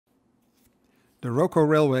The Roco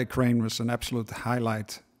railway crane was an absolute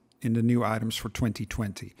highlight in the new items for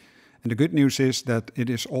 2020. And the good news is that it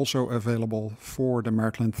is also available for the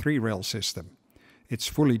Marklin 3 rail system. It's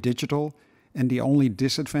fully digital, and the only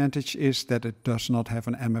disadvantage is that it does not have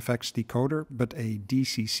an MFX decoder, but a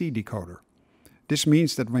DCC decoder. This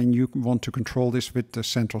means that when you want to control this with the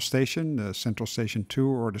Central Station 2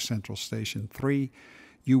 or the Central Station 3,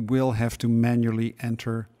 you will have to manually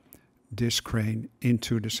enter this crane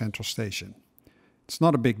into the Central Station. It's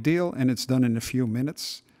not a big deal, and it's done in a few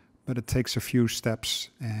minutes, but it takes a few steps,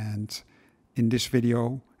 and in this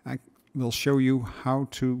video I will show you how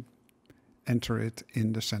to enter it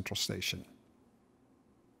in the Central Station.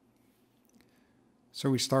 So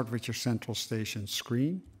we start with your Central Station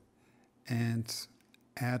screen and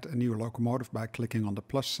add a new locomotive by clicking on the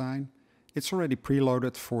plus sign. It's already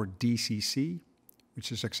preloaded for DCC,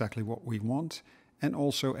 which is exactly what we want, and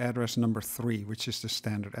also address number 3, which is the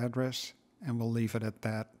standard address, and we'll leave it at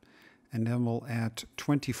that. And then we'll add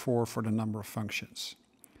 24 for the number of functions.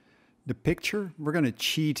 The picture, we're going to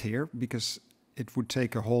cheat here because it would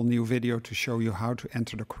take a whole new video to show you how to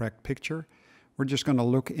enter the correct picture. We're just going to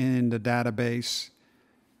look in the database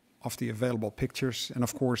of the available pictures, and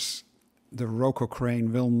of course the Roco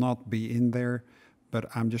crane will not be in there, but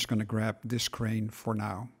I'm just going to grab this crane for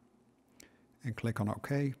now and click on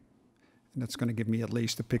OK, and that's going to give me at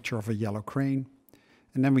least a picture of a yellow crane.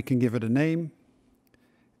 And then we can give it a name,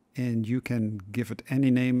 and you can give it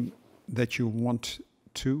any name that you want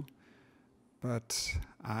to, but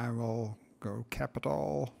I will go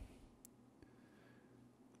capital,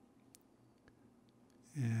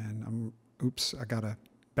 and oops, I got a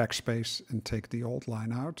backspace and take the old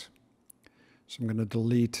line out. So I'm going to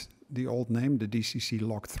delete the old name, the DCC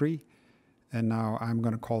log 3, and now I'm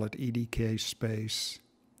going to call it EDK space,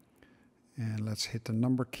 and let's hit the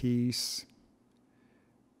number keys,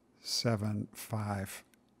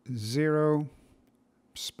 750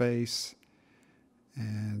 space,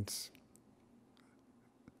 and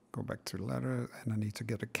go back to the letter, and I need to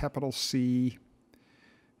get a capital C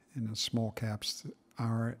and then small caps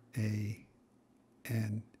R-A-N-E.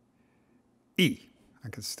 I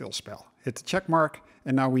can still spell. Hit the check mark,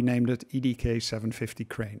 and now we named it EDK 750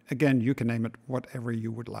 crane. Again, you can name it whatever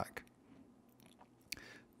you would like.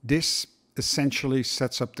 This essentially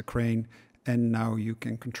sets up the crane, and now you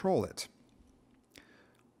can control it.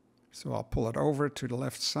 So I'll pull it over to the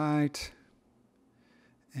left side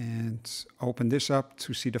and open this up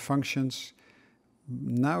to see the functions.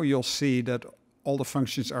 Now you'll see that all the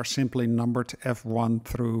functions are simply numbered F1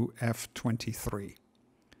 through F23.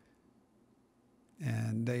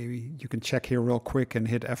 And you can check here real quick and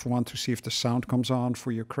hit F1 to see if the sound comes on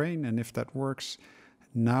for your crane, and if that works.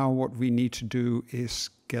 Now what we need to do is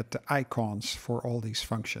get the icons for all these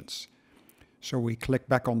functions. So we click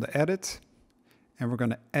back on the edit, and we're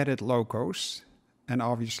going to edit locos, and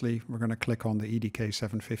obviously we're going to click on the EDK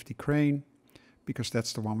 750 crane because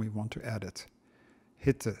that's the one we want to edit.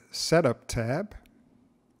 Hit the setup tab,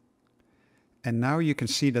 and now you can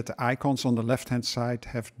see that the icons on the left hand side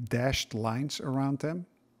have dashed lines around them,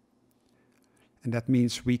 and that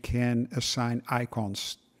means we can assign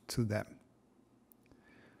icons to them.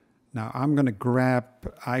 Now I'm going to grab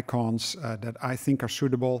icons that I think are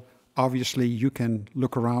suitable. Obviously you can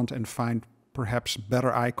look around and find perhaps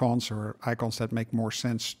better icons or icons that make more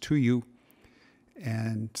sense to you,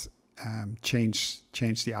 and change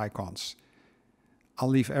the icons. I'll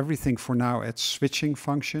leave everything for now at switching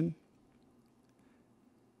function.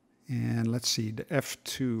 And let's see, the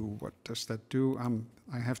F2, what does that do?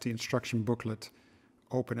 I have the instruction booklet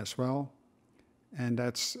open as well, and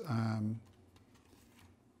that's a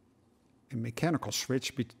mechanical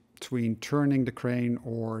switch between turning the crane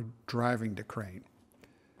or driving the crane.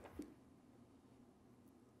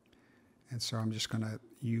 And so I'm just going to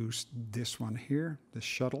use this one here, the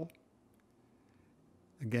shuttle.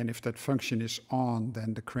 Again, if that function is on,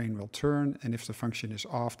 then the crane will turn, and if the function is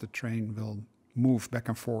off, the train will move back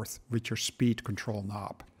and forth with your speed control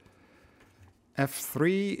knob.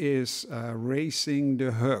 F3 is raising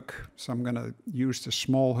the hook, so I'm going to use the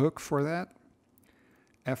small hook for that.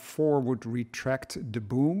 F4 would retract the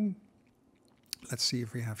boom. Let's see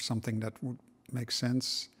if we have something that would make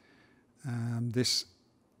sense. This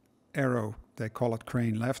arrow, they call it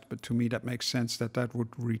crane left, but to me that makes sense that that would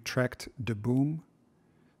retract the boom.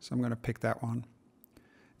 So I'm going to pick that one.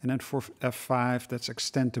 And then for F5, that's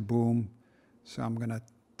extend the boom. So I'm going to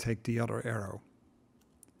take the other arrow.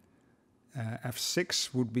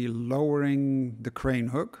 F6 would be lowering the crane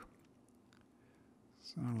hook.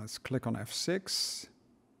 So let's click on F6.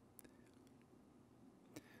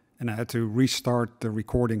 And I had to restart the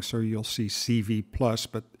recording so you'll see CV plus,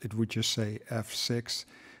 but it would just say F6.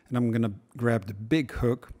 And I'm going to grab the big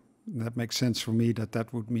hook. That makes sense for me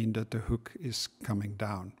that would mean that the hook is coming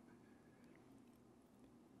down.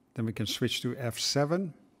 Then we can switch to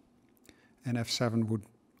F7. And F7 would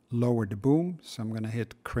lower the boom. So I'm going to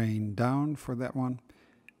hit crane down for that one.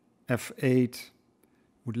 F8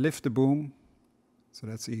 would lift the boom. So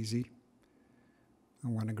that's easy. I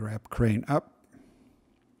want to grab crane up.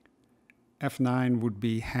 F9 would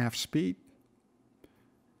be half speed.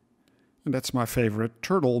 And that's my favorite,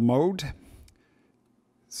 turtle mode.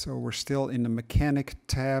 So we're still in the mechanic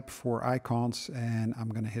tab for icons, and I'm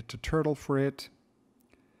going to hit the turtle for it.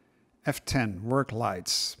 F10, work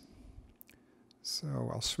lights. So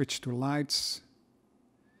I'll switch to lights.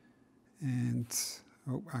 And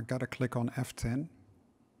I got to click on F10.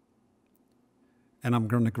 And I'm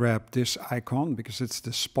going to grab this icon because it's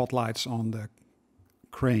the spotlights on the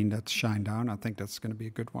crane that shine down. I think that's going to be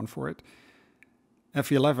a good one for it.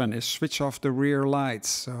 F11 is switch off the rear lights.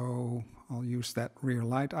 So I'll use that rear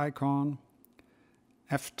light icon.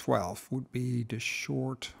 F12 would be the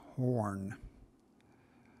short horn.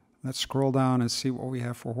 Let's scroll down and see what we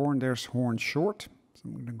have for horn. There's horn short. So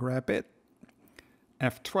I'm going to grab it.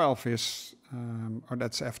 F12 is,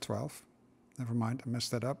 that's F12. Never mind, I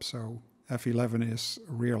messed that up. So F11 is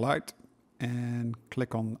rear light. And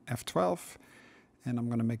click on F12. And I'm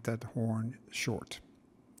going to make that horn short.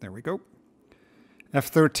 There we go.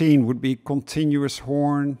 F13 would be continuous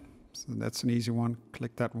horn. So that's an easy one.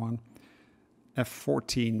 Click that one.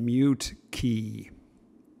 F14, mute key.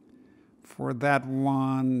 For that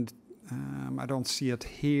one, I don't see it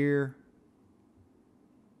here.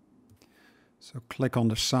 So click on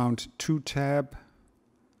the Sound 2 tab.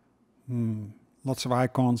 Lots of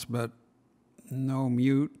icons, but no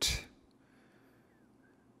mute.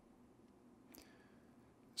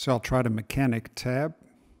 So I'll try the mechanic tab.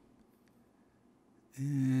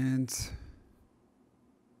 And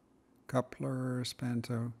coupler,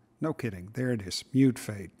 spanto. No kidding, there it is, mute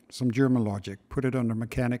fade. Some German logic. Put it under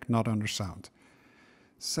mechanic, not under sound.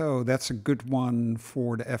 So that's a good one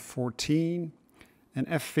for the F14. And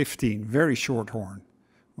F15, very short horn.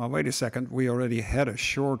 Well, wait a second, we already had a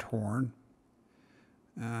short horn.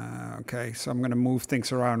 Okay, so I'm going to move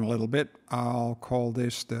things around a little bit. I'll call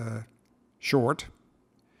this the short.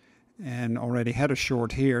 And already had a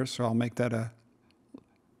short here, so I'll make that a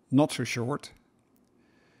not so short.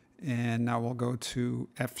 And now we'll go to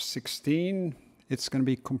F16. It's going to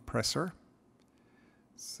be compressor.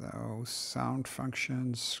 So sound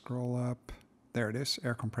functions, scroll up. There it is,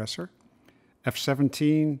 air compressor.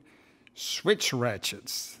 F17, switch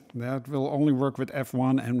ratchets. That will only work with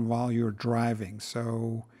F1 and while you're driving.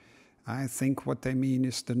 So I think what they mean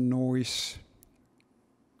is the noise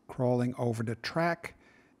crawling over the track.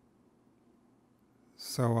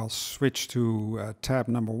 So I'll switch to tab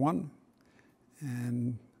number 1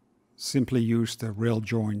 and simply use the rail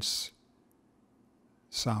joints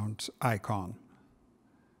sound icon,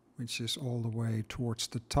 which is all the way towards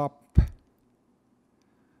the top.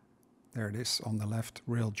 There it is on the left,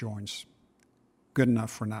 rail joints. Good enough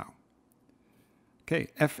for now. Okay,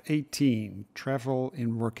 F18, travel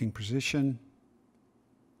in working position.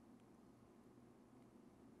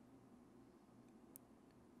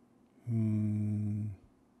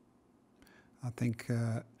 I think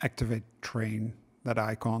activate train, that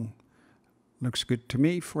icon looks good to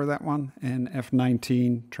me for that one. And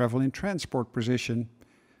F19, travel in transport position.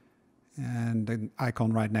 And the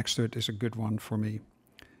icon right next to it is a good one for me.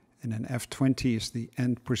 And then F20 is the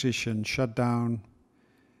end position shutdown.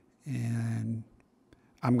 And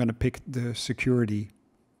I'm going to pick the security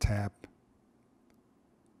tab.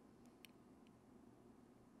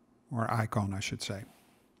 Or icon, I should say.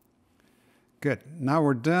 Good. Now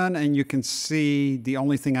we're done, and you can see the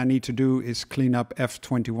only thing I need to do is clean up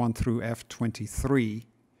F21 through F23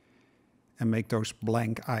 and make those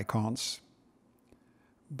blank icons.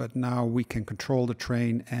 But now we can control the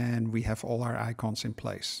train and we have all our icons in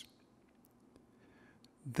place.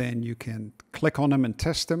 Then you can click on them and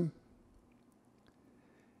test them.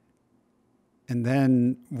 And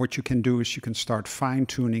then what you can do is you can start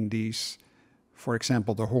fine-tuning these. For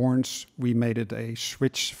example, the horns, we made it a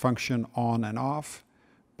switch function on and off,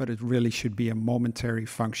 but it really should be a momentary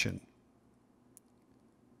function.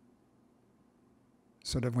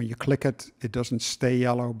 So that when you click it, it doesn't stay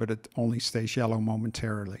yellow, but it only stays yellow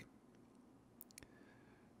momentarily.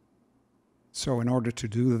 So in order to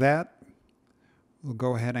do that, we'll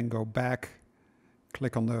go ahead and go back,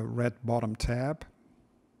 click on the red bottom tab,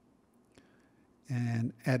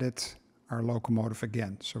 and edit our locomotive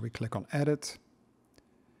again. So we click on edit.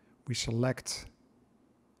 We select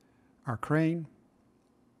our crane.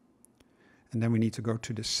 And then we need to go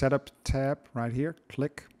to the Setup tab right here,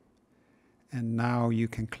 click. And now you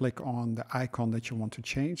can click on the icon that you want to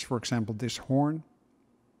change, for example, this horn.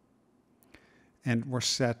 And we're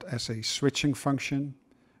set as a switching function,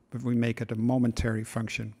 but we make it a momentary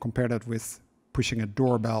function. Compare that with pushing a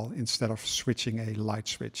doorbell instead of switching a light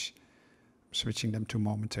switch, switching them to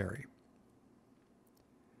momentary.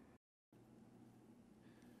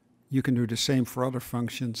 You can do the same for other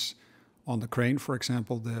functions on the crane. For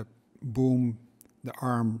example, the boom, the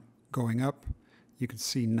arm going up. You can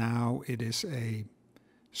see now it is a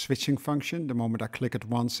switching function. The moment I click it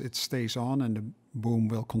once, it stays on and the boom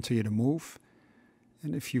will continue to move.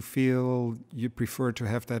 And if you feel you prefer to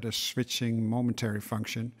have that as switching momentary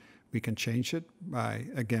function, we can change it by,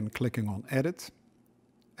 again, clicking on Edit,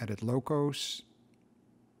 Edit Locos.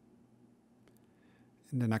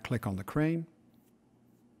 And then I click on the crane.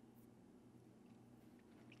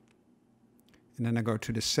 And then I go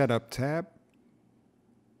to the Setup tab.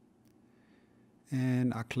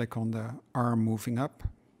 And I click on the arm moving up.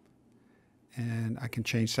 And I can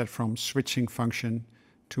change that from switching function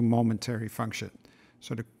to momentary function.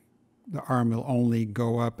 So the arm will only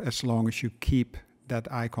go up as long as you keep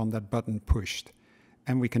that icon, that button pushed.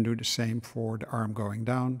 And we can do the same for the arm going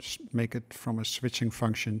down, make it from a switching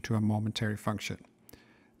function to a momentary function.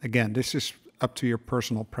 Again, this is up to your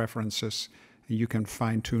personal preferences, and you can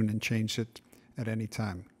fine-tune and change it at any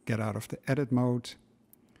time. Get out of the edit mode.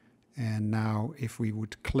 And now if we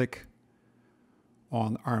would click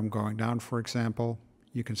on arm going down, for example,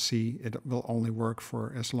 you can see it will only work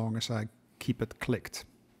for as long as I keep it clicked.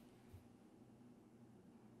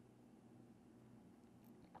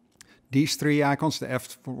 These three icons, the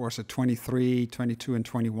F was at 23, 22, and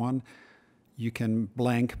 21, you can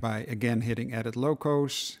blank by, again, hitting Edit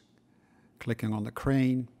Locos, clicking on the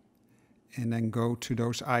crane, and then go to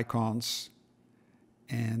those icons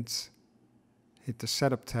and hit the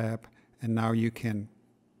Setup tab, and now you can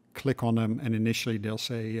click on them, and initially they'll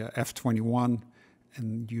say F21,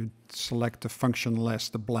 and you select the functionless,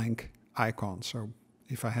 the blank icon. So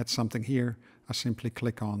if I had something here, I simply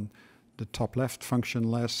click on the top left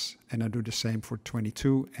functionless, and I do the same for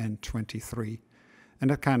 22 and 23. And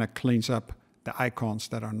that kind of cleans up the icons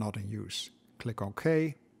that are not in use. Click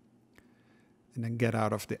OK, and then get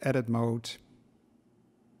out of the edit mode.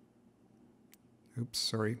 Oops,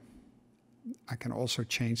 sorry. I can also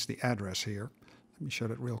change the address here. Let me show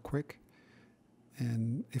that real quick.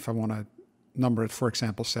 And if I want to number it, for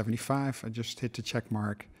example, 75, I just hit the check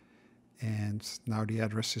mark, and now the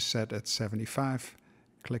address is set at 75.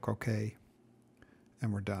 Click OK,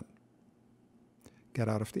 and we're done. Get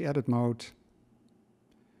out of the edit mode,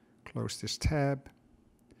 close this tab,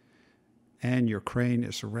 and your crane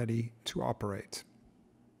is ready to operate.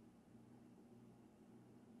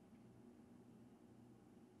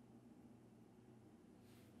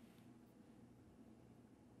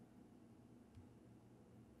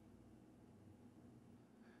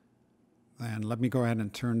 And let me go ahead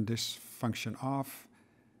and turn this function off.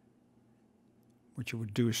 What you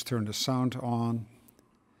would do is turn the sound on,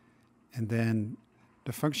 and then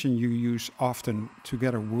the function you use often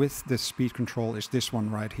together with the speed control is this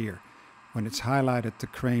one right here. When it's highlighted, the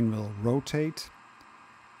crane will rotate,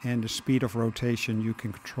 and the speed of rotation you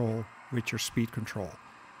can control with your speed control.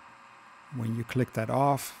 When you click that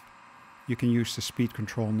off, you can use the speed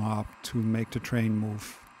control knob to make the crane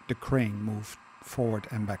move forward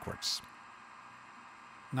and backwards.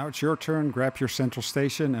 Now it's your turn. Grab your central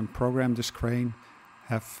station and program this crane.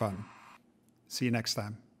 Have fun. See you next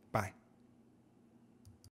time. Bye.